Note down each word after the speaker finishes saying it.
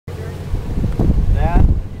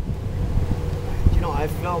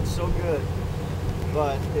felt so good.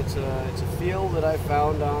 But it's a field that I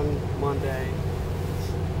found on Monday.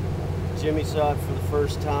 Jimmy saw it for the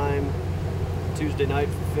first time Tuesday night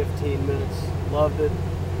for 15 minutes. Loved it.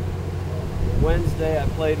 Wednesday I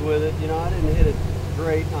played with it. You know, I didn't hit it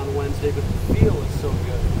great on Wednesday, but the feel is so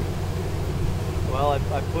good. Well, I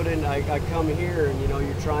come here and, you know,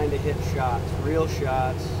 you're trying to hit shots, real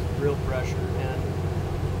pressure, and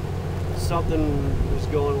something was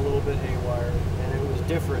going a little bit haywire, and it was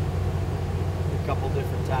different a couple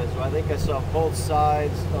different times. So I think I saw both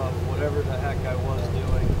sides of whatever the heck I was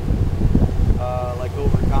doing, like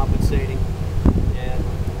overcompensating, and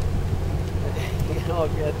you know,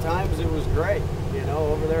 at times it was great. You know,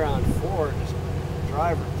 over there on 4, just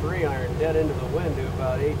driver 3-iron dead into the wind to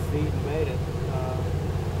about 8 feet and made it.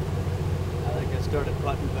 I think I started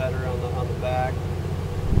putting better on the back.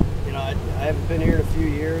 You know, I haven't been here in a few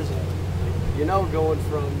years, and you know, going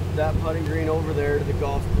from that putting green over there to the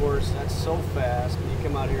golf course, that's so fast. And you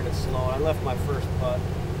come out here and it's slow. I left my first putt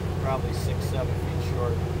probably 6-7 feet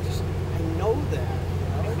short. Just I know that,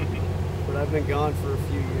 you know? But I've been gone for a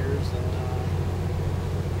few years, and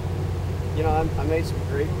you know, I made some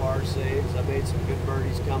great par saves. I made some good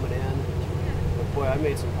birdies coming in. But boy, I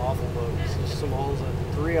made some awful bogeys. There's some holes, a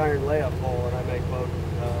 3-iron layup hole, and I made bogey.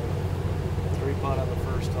 3-putt on the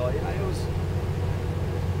first hole. You know, it was.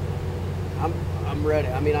 I'm ready.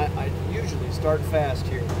 I mean, I usually start fast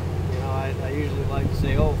here. You know, I usually like to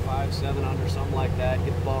say, 5-7 under, something like that,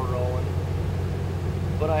 get the ball rolling.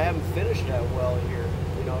 But I haven't finished that well here.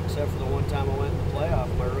 You know, except for the one time I went in the playoff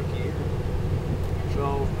my rookie year.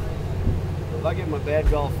 So if I get my bad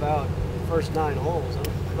golf out, the first 9 holes,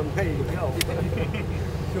 I'm ready to go.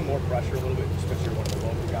 Feel more pressure a little bit just because you're one of the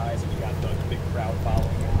local guys and you got the big crowd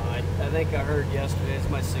following you. I think I heard yesterday it's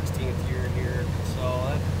my 16th year here,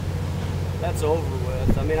 so that's over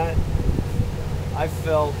with. I mean, I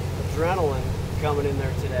felt adrenaline coming in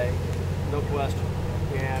there today, no question.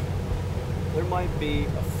 And there might be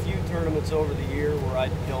a few tournaments over the year where I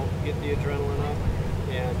don't get the adrenaline up,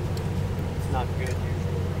 and it's not good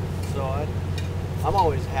usually. So I'm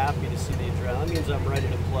always happy to see the adrenaline. That means I'm ready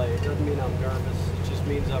to play. It doesn't mean I'm nervous. It just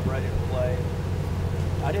means I'm ready to play.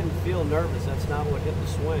 I didn't feel nervous. That's not what hit the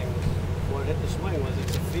swing. What hit the swing was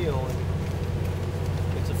it's a feel, and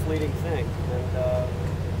it's a fleeting thing. And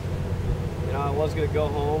you know, I was going to go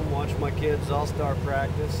home, watch my kids all-star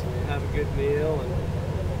practice, and have a good meal, and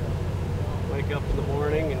wake up in the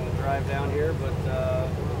morning and drive down here. But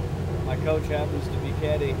my coach happens to be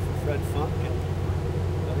caddying for Fred Funk, and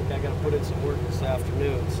I think I got to put in some work this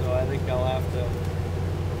afternoon. So I think I'll have to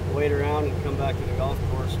wait around and come back to the golf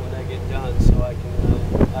course when they get done, so I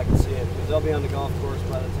can see it, because they'll be on the golf course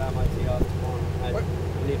by the time I tee off tomorrow. I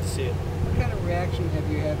need to see it. What kind of reaction have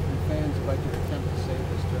you had from fans about your attempt to save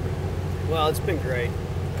this tournament? Well, it's been great.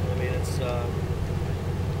 I mean,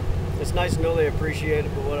 it's nice to know they appreciate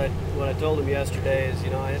it. But what I told them yesterday is, you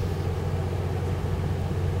know, I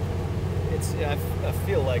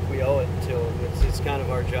feel like we owe it to them. It's kind of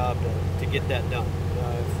our job to get that done.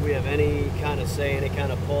 If we have any kind of say, any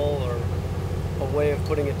kind of pull, or a way of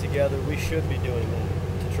putting it together, we should be doing that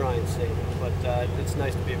to try and save it. But it's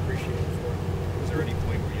nice to be appreciated for it. Was there any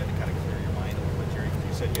point where you had to kind of clear your mind a little bit, Jerry?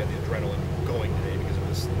 You said you had the adrenaline going today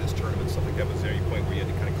because of this tournament, stuff like that. Was there any point where you had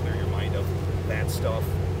to kind of clear your mind of that stuff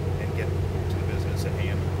and get to the business at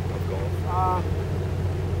hand of golf?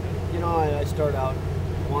 You know, I start out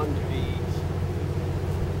wanting to be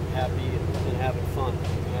happy and having fun.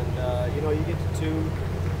 And, you know, you get to 2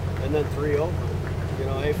 and then 3 over. You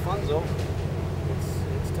know, hey, fun's over.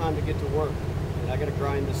 It's time to get to work. And I got to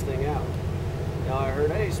grind this thing out. Now, I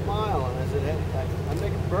heard, hey, smile. And I said, hey, I'm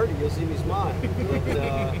making a birdie. You'll see me smile.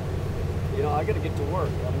 But, you know, I got to get to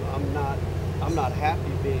work. I'm not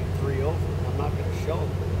happy being 3 over. I'm not going to show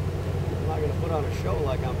them. I'm not going to put on a show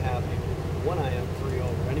like I'm happy when I am 3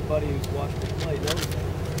 over. Anybody who's watched me play knows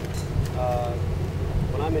that.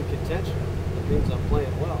 When I'm in contention, it means I'm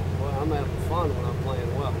playing well. Boy, I'm having fun when I'm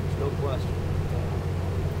playing well. There's no question.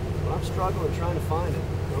 But I'm struggling trying to find it.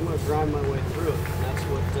 I'm going to grind my way through it. And that's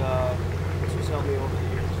what's helped me over the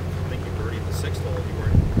years. I think you birdied the 6th hole. You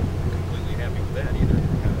weren't completely happy with that either.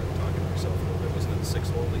 You were kind of talking to yourself a little bit. Wasn't it the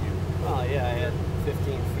 6th hole that you... Oh, yeah, I had 15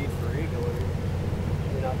 feet for eagle.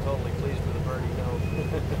 You're not totally pleased with the birdie, no.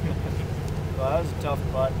 Well, that was a tough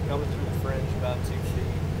putt, coming through the fringe about 2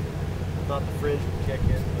 feet. I thought the fringe would kick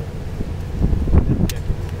it, but it didn't kick it.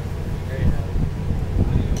 Very happy.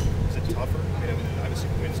 Is it tougher? I mean, obviously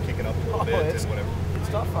the wind's kicking up a little bit and whatever. It's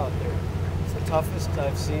tough out there. It's the toughest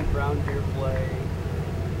I've seen brown deer play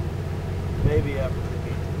maybe ever.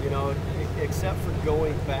 You know, except for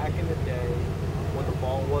going back in the day when the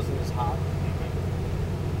ball wasn't as hot.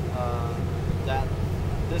 that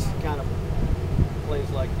this kind of plays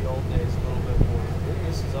like the old days a little bit more.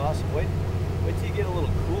 This is awesome. Wait till you get a little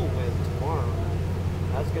cool wind tomorrow.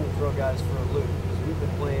 That's going to throw guys for a loop because we've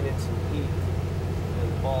been playing in some heat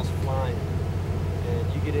and the ball's flying,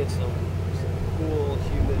 and you get in some cool,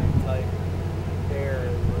 humid type air,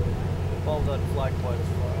 and the ball doesn't fly quite as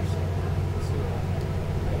far. So let's see what happens.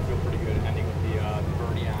 I feel pretty good ending with the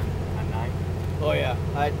birdie on 9. Oh yeah,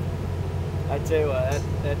 I tell you what,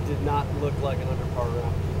 that did not look like an under par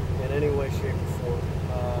round in any way, shape, or form.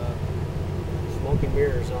 Smoke and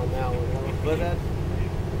mirrors on that one, but that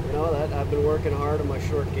I've been working hard on my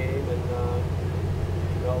short game, and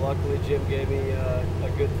luckily Jim gave me a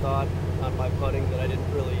good thought on my putting that I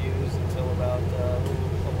didn't really use until about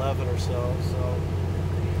 11 or so. So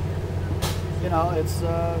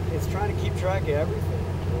it's trying to keep track of everything.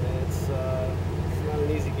 And it's not an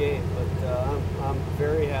easy game, but I'm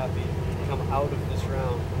very happy to come out of this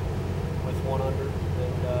round with 1 under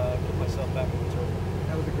and get myself back in the tournament.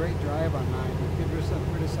 That was a great drive on 9. You get rid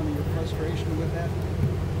of some of your frustration with that?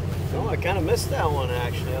 No, I kind of missed that one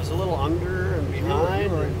actually. I was a little under and behind.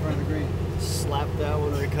 You were in front of the green. Slapped that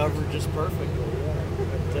one, recovered just perfectly.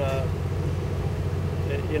 Yeah.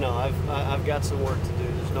 But I've got some work to do.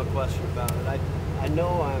 There's no question about it. I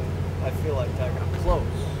know I feel like Tiger. I'm close.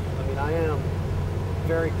 I mean, I am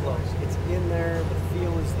very close. It's in there. The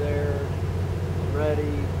feel is there. I'm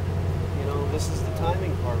ready. This is the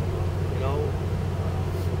timing part of it.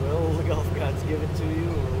 Will the golf gods give it to you,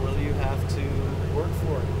 or will you have to work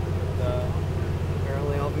for it? And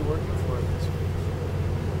apparently I'll be working for it this week.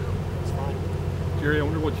 It's fine. Jerry, I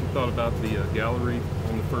wonder what you thought about the gallery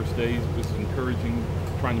on the first days. Was it encouraging,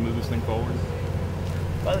 trying to move this thing forward?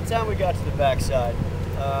 By the time we got to the backside,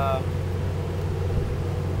 I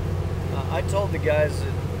told the guys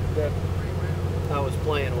that I was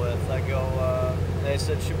playing with, they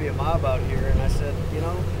said, should be a mob out here, and I said,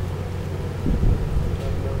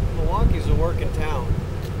 Milwaukee's a working town.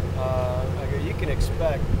 You can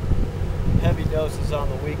expect heavy doses on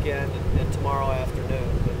the weekend and tomorrow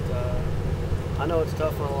afternoon, but I know it's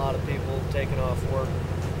tough on a lot of people taking off work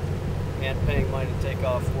and paying money to take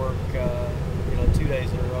off work, 2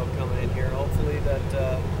 days in a row coming in here. Hopefully that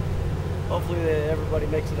everybody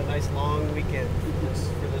makes it a nice long weekend for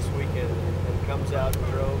this weekend and comes out in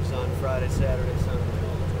droves on Friday, Saturday,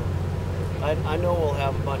 Sunday. I know we'll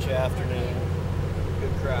have a bunch of afternoon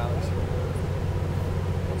good crowds.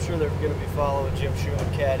 I'm sure they're going to be following Jim Shue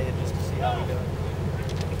and Caddy just to see how we do.